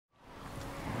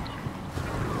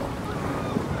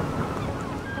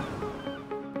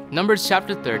Numbers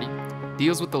chapter 30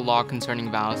 deals with the law concerning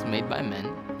vows made by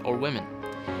men or women,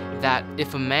 that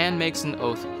if a man makes an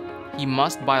oath, he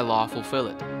must by law fulfill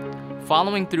it.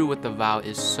 Following through with the vow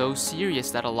is so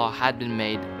serious that a law had been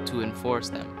made to enforce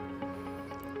them.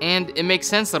 And it makes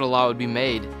sense that a law would be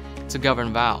made to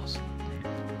govern vows,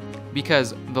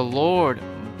 because the Lord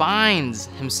binds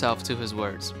himself to his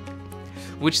words,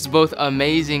 which is both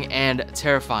amazing and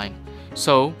terrifying.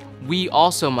 So we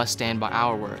also must stand by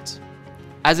our words.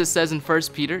 As it says in 1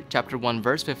 Peter chapter 1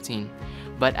 verse 15,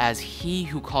 "But as he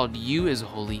who called you is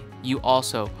holy, you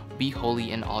also be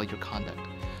holy in all your conduct.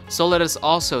 So let us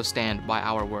also stand by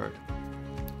our word."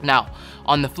 Now,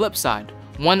 on the flip side,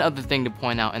 one other thing to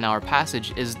point out in our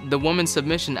passage is the woman's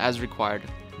submission as required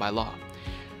by law.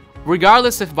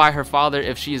 Regardless if by her father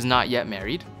if she is not yet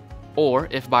married, or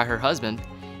if by her husband,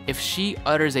 if she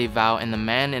utters a vow and the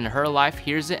man in her life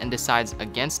hears it and decides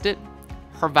against it,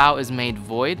 her vow is made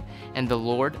void and the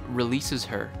Lord releases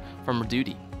her from her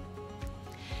duty.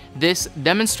 This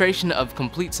demonstration of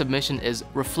complete submission is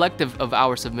reflective of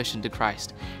our submission to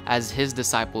Christ as his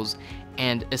disciples,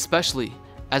 and especially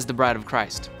as the bride of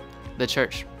Christ, the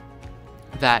church.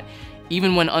 That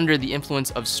even when under the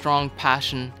influence of strong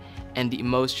passion and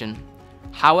emotion,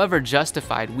 however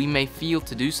justified we may feel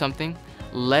to do something,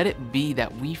 let it be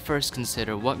that we first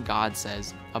consider what God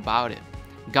says about it.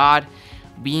 God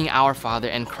being our Father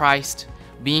and Christ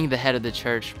being the head of the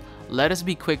church, let us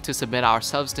be quick to submit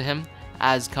ourselves to him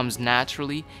as comes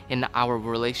naturally in our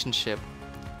relationship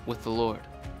with the Lord.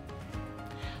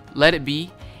 Let it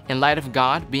be, in light of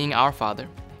God being our Father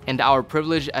and our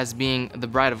privilege as being the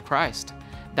bride of Christ,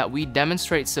 that we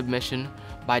demonstrate submission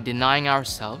by denying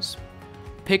ourselves,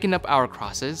 picking up our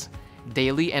crosses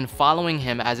daily, and following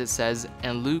him as it says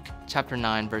in Luke chapter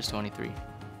 9 verse 23.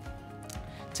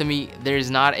 To me, there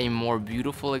is not a more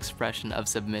beautiful expression of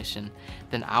submission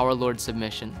than our Lord's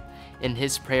submission in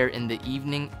his prayer in the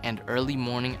evening and early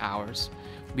morning hours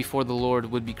before the Lord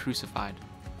would be crucified.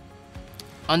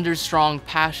 Under strong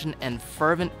passion and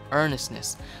fervent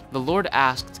earnestness, the Lord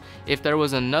asked if there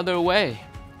was another way,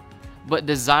 but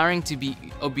desiring to be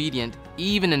obedient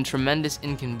even in tremendous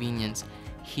inconvenience,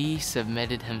 he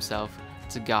submitted himself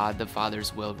to God the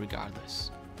Father's will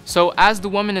regardless. So as the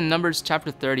woman in Numbers chapter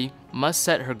 30 must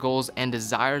set her goals and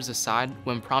desires aside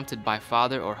when prompted by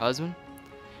father or husband,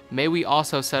 may we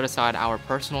also set aside our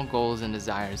personal goals and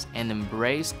desires and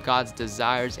embrace God's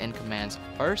desires and commands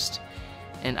first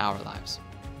in our lives.